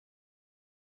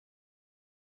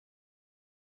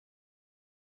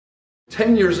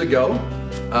10 years ago,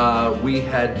 we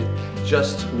had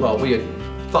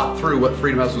thought through what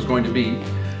Freedom House was going to be,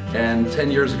 and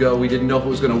 10 years ago we didn't know if it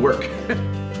was going to work.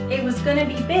 It was going to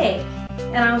be big,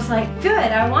 and I was like, good,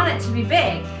 I want it to be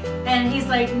big. And he's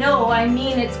like, no, I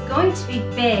mean it's going to be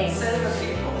big. Send the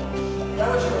people.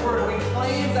 That was your word. We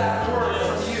claim that word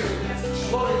from you.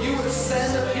 Lord, that you would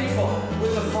send the people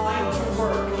with the mind to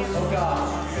work of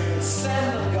God.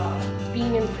 Send them, God.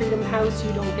 Being in Freedom House,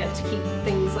 you don't get to keep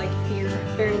things like fear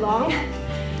very long.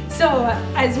 So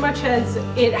as much as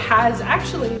it has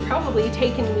actually probably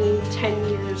taken me 10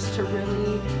 years to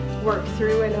really work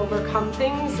through and overcome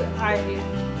things, I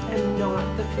am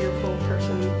not the fearful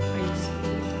person I used to be,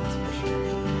 that's for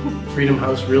sure. Freedom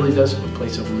House really does have a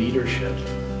place of leadership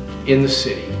in the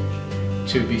city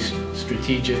to be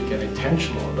strategic and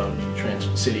intentional about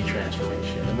city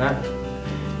transformation, and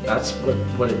that's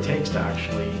what it takes to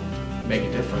actually make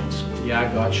a difference.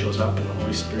 Yeah, God shows up and the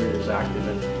Holy Spirit is active,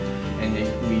 and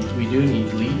we do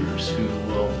need leaders who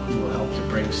will help to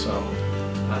bring some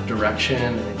direction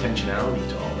and intentionality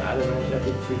to all that, and I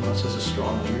think Freedom House has a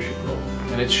strong leadership role,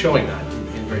 and it's showing that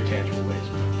in very tangible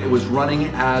ways. It was running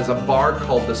as a bar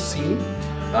called The Scene.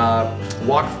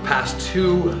 Walked past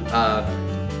two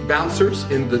bouncers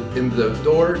in the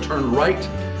door, turned right,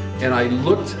 and I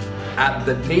looked at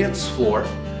the dance floor,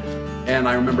 and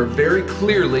I remember very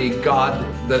clearly God,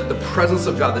 the presence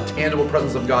of God, the tangible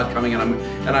presence of God coming in.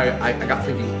 I got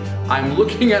thinking, I'm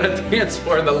looking at a dance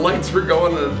floor and the lights were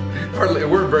going, and there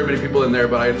weren't very many people in there,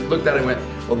 but I looked at it and went,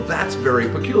 well, that's very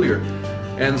peculiar.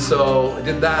 And so I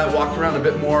did that, walked around a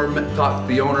bit more, talked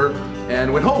to the owner,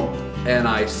 and went home. And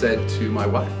I said to my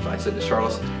wife, I said to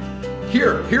Charlotte,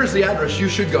 here's the address, you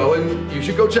should go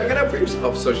check it out for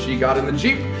yourself. So she got in the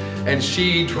Jeep and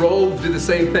she drove, did the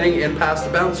same thing, and past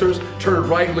the bouncers, turned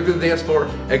right, looked at the dance floor,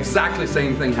 exactly the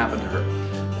same thing happened to her.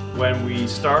 When we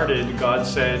started, God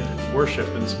said worship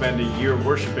and spend a year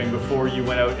worshiping before you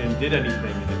went out and did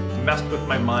anything. And it messed with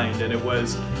my mind, and it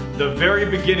was the very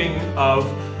beginning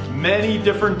of many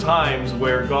different times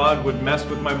where God would mess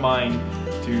with my mind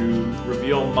to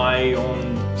reveal my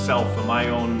own self and my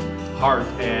own heart.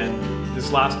 And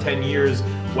this last 10 years,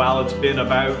 while it's been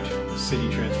about city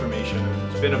transformation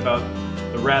and it's been about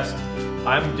the rest,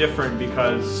 I'm different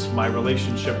because my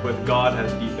relationship with God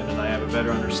has deepened and I have a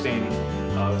better understanding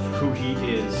of who He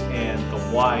is and the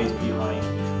whys behind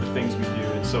the things we do.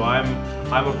 And so I'm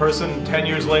a person 10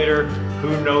 years later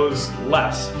who knows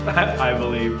less, I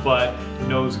believe, but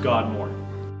knows God more.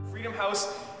 Freedom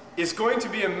House is going to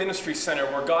be a ministry center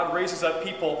where God raises up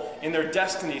people in their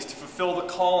destinies to fulfill the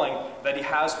calling that He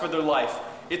has for their life.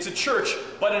 It's a church,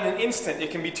 but in an instant it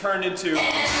can be turned into...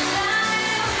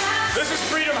 This is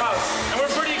Freedom House, and we're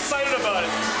pretty excited about it.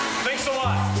 Thanks a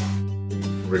lot.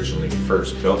 Originally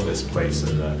first built this place,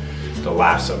 and the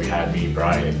laughs that we had, me,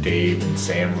 Brian, and Dave, and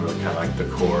Sam were kind of like the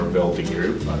core building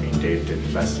group. I mean, Dave did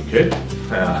the best he could,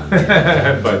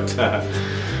 but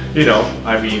you know,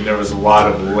 I mean, there was a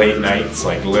lot of late nights,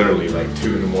 like literally like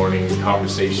 2 in the morning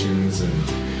conversations, and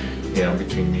you know,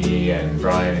 between me and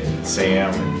Brian and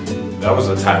Sam, and that was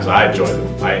the times I enjoyed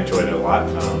it. I enjoyed it a lot.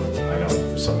 I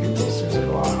know some people it seems like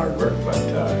a lot of hard work, but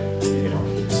you know,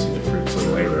 you see the fruits of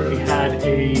the labor. We had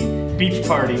a beach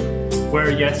party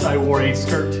where, yes, I wore a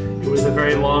skirt. It was a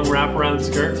very long wraparound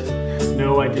skirt.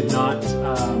 No, I did not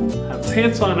have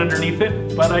pants on underneath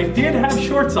it, but I did have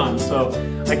shorts on, so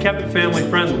I kept it family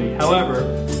friendly. However,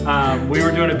 we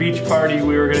were doing a beach party.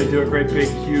 We were going to do a great big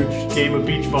huge game of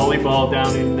beach volleyball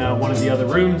down in one of the other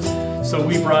rooms. So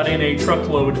we brought in a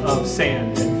truckload of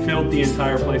sand and filled the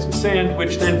entire place with sand,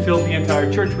 which then filled the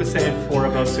entire church with sand for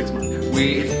about 6 months.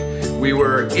 We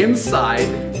were inside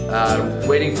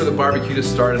waiting for the barbecue to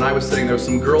start, and I was sitting there.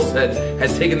 Some girls had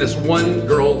taken this one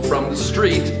girl from the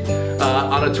street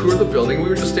on a tour of the building. We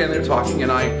were just standing there talking,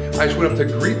 and I just went up to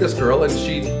greet this girl, and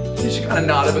she kind of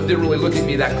nodded but didn't really look at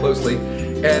me that closely.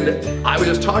 And I was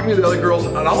just talking to the other girls,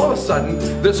 and all of a sudden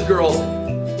this girl,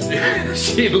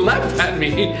 she leapt at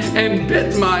me and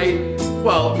bit my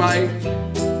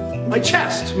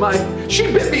chest. She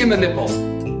bit me in the nipple.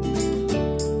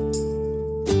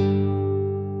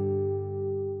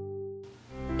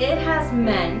 It has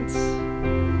meant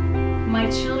my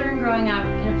children growing up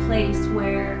in a place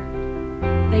where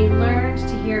they learned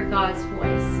to hear God's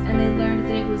voice, and they learned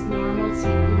that it was normal to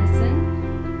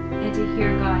listen and to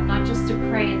hear God, not just to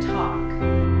pray and talk.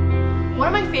 One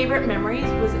of my favorite memories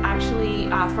was actually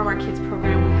from our kids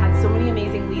program. We had so many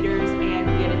amazing leaders, and we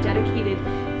had a dedicated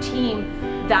team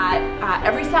that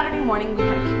every Saturday morning we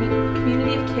had a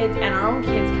community of kids and our own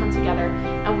kids come together,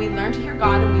 and we learned to hear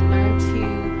God, and we learned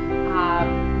to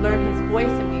learn His voice,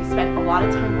 and we spent a lot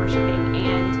of time worshiping.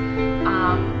 And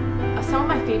some of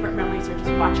my favorite memories are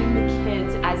just watching the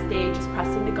kids as they just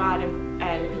pressed into God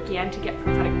and began to get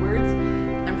prophetic words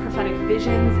and prophetic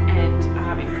visions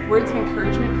and words of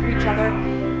encouragement for each other.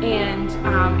 And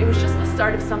it was just the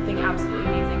start of something absolutely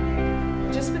amazing.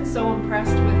 I've just been so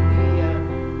impressed with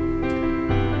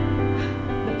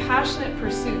the passionate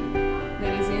pursuit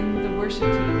that is in the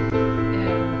worship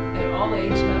team at all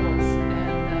age levels,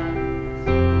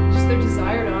 and just their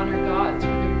desire to honor God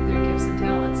through their gifts and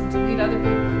talents and to lead other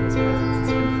people in His presence.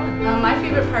 It's been fun. My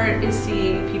favorite part is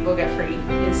seeing people get free,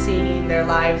 is seeing their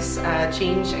lives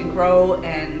change and grow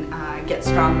and get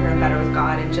stronger and better with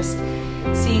God, and just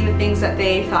seeing the things that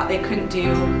they thought they couldn't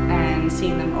do and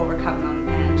seeing them overcome them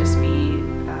and just be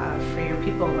freer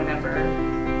people whenever,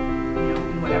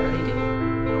 in whatever they do.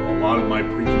 A lot of my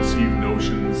preconceived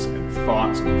notions and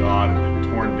thoughts of God have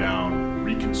been torn down,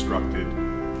 reconstructed.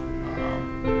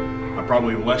 I'm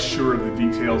probably less sure of the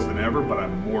details than ever, but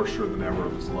I'm more sure than ever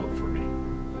of His love for me.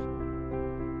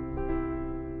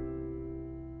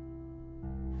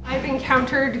 I've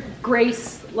encountered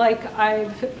grace like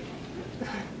I've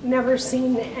never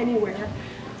seen anywhere.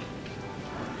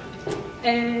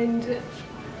 And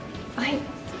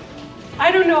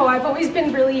I don't know, I've always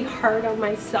been really hard on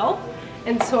myself,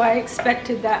 and so I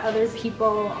expected that other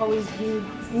people always viewed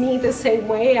me the same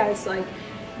way, as like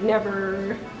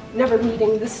never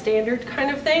meeting the standard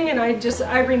kind of thing. And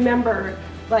I remember,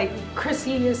 like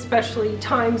Chrissy especially,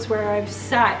 times where I've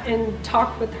sat and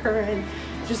talked with her and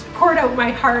just poured out my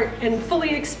heart and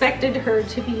fully expected her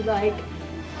to be like,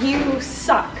 you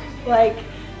suck, like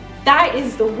that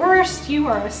is the worst, you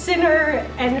are a sinner,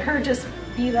 and her just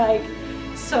be like,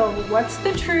 so what's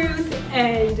the truth?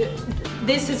 And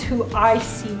this is who I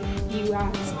see you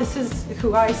as, this is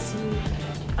who I see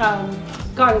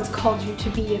God has called you to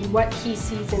be, and what He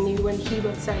sees in you when He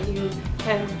looks at you.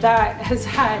 And that has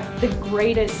had the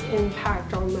greatest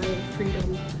impact on my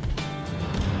freedom.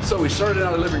 So we started in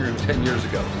our living room 10 years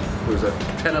ago. There was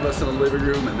 10 of us in a living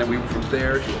room, and then we went from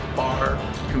there to a bar,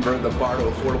 converted the bar to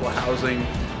affordable housing.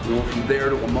 We went from there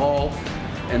to a mall,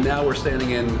 and now we're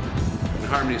standing in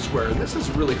Harmony Square. And this is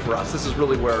really for us. This is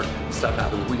really where stuff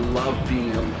happens. We love being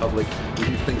in public. We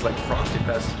do things like Frosty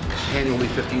Fest. Annually,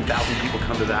 15,000 people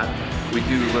come to that. We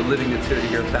do the Living Nativity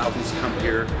here. Thousands come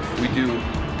here. We do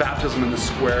baptism in the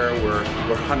square where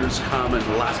hundreds come, and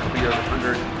the last couple of years,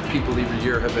 100 people every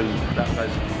year have been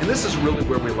baptized. And this is really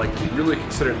where we like to be. Really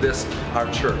consider this our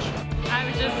church. I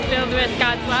was just filled with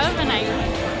God's love, and I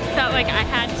felt like I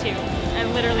had to. I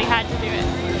literally had to do it.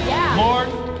 Yeah.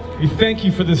 Lord, we thank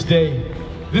you for this day.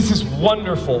 This is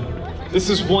wonderful. This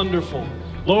is wonderful.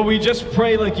 Lord, we just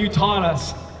pray like you taught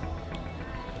us.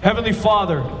 Heavenly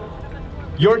Father,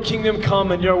 your kingdom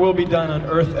come and your will be done on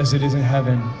earth as it is in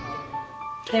heaven.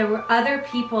 There were other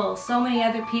people, so many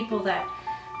other people that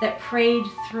prayed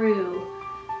through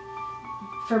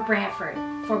for Brantford,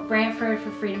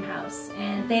 for Freedom House,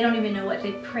 and they don't even know what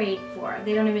they prayed for.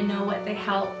 They don't even know what they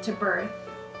helped to birth.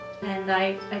 And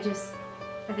I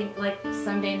think like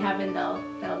someday in heaven they'll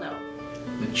know.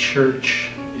 The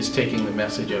church is taking the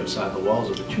message outside the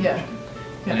walls of the church, Yeah.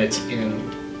 and it's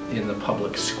in the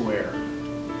public square.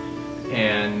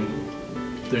 And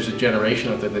there's a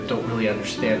generation out there that don't really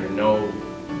understand or know.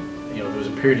 There was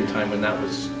a period in time when that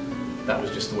was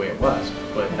just the way it was,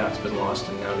 but that's been lost,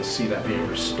 and now to see that being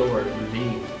restored and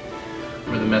redeemed,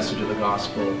 where the message of the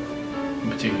gospel, in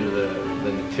particular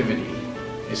the nativity,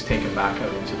 is taken back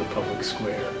out into the public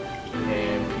square,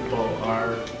 and people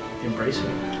are embracing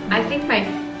it. I think my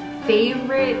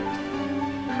favorite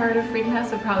part of Freedom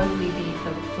House would probably be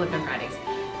Flippin' Fridays.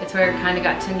 It's where I kind of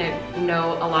got to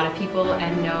know a lot of people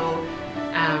and know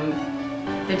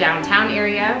the downtown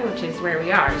area, which is where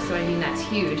we are. So I mean, that's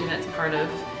huge, and that's part of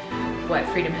what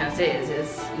Freedom House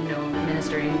is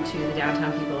ministering to the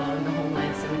downtown people and the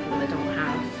homeless and the people that don't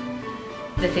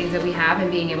have the things that we have,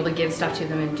 and being able to give stuff to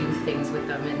them and do things with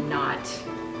them and not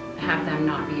have them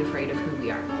not be afraid of who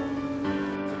we are.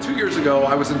 2 years ago,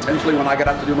 I was intentionally, when I got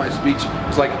up to do my speech, it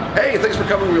was like, hey, thanks for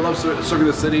coming, we love serving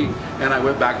the city. And I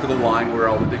went back to the line where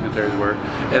all the dignitaries were.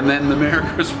 And then the mayor,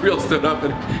 Chris Reel, stood up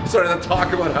and started to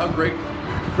talk about how great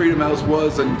Freedom House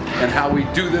was and how we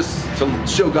do this to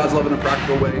show God's love in a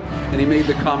practical way. And he made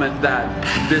the comment that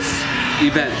this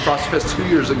event, Frosty Fest 2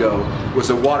 years ago,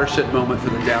 was a watershed moment for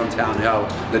the downtown, how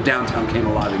the downtown came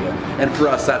alive again. And for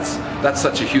us, that's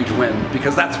such a huge win,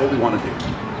 because that's what we want to do.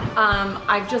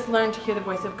 I've just learned to hear the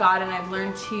voice of God, and I've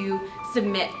learned to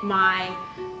submit my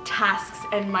tasks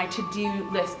and my to-do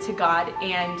list to God,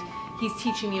 and He's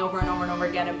teaching me over and over and over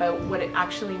again about what it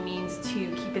actually means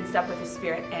to keep in step with His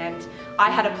Spirit. And I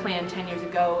had a plan 10 years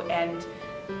ago, and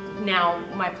now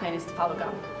my plan is to follow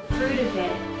God. Fruit of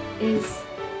it is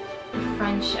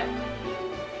friendship.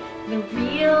 The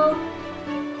real,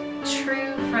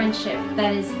 true friendship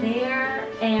that is there,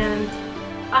 and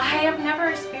I have never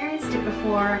experienced it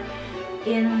before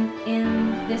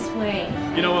in this way.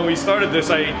 You know, when we started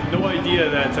this, I had no idea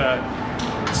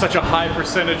that such a high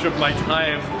percentage of my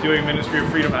time doing Ministry of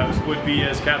Freedom House would be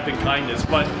as Captain Kindness.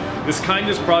 But this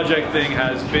Kindness Project thing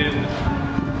has been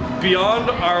beyond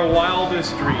our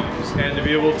wildest dreams, and to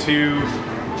be able to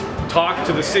talk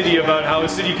to the city about how a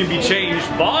city can be changed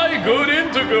by good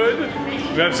into good.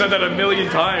 I've said that a million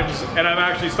times, and I'm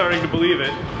actually starting to believe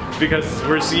it because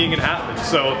we're seeing it happen.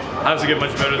 So how does it get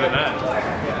much better than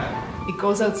that? It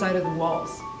goes outside of the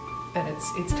walls, and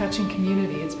it's touching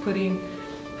community. It's putting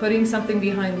something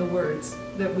behind the words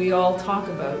that we all talk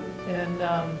about, and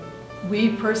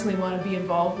we personally want to be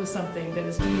involved with something that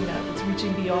is doing that. It's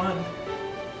reaching beyond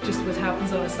just what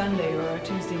happens on a Sunday or a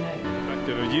Tuesday night.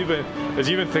 As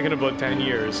you've been thinking about 10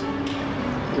 years,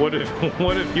 what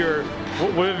have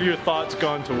your thoughts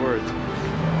gone towards?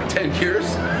 10 years?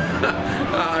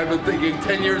 I've been thinking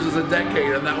 10 years is a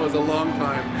decade, and that was a long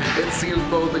time. It seems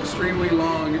both extremely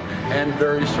long and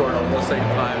very short all at the same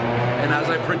time. And as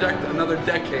I project another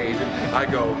decade, I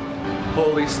go,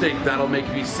 holy steak, that'll make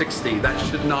me 60. That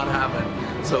should not happen.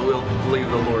 So we'll believe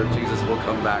the Lord Jesus will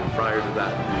come back prior to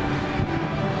that.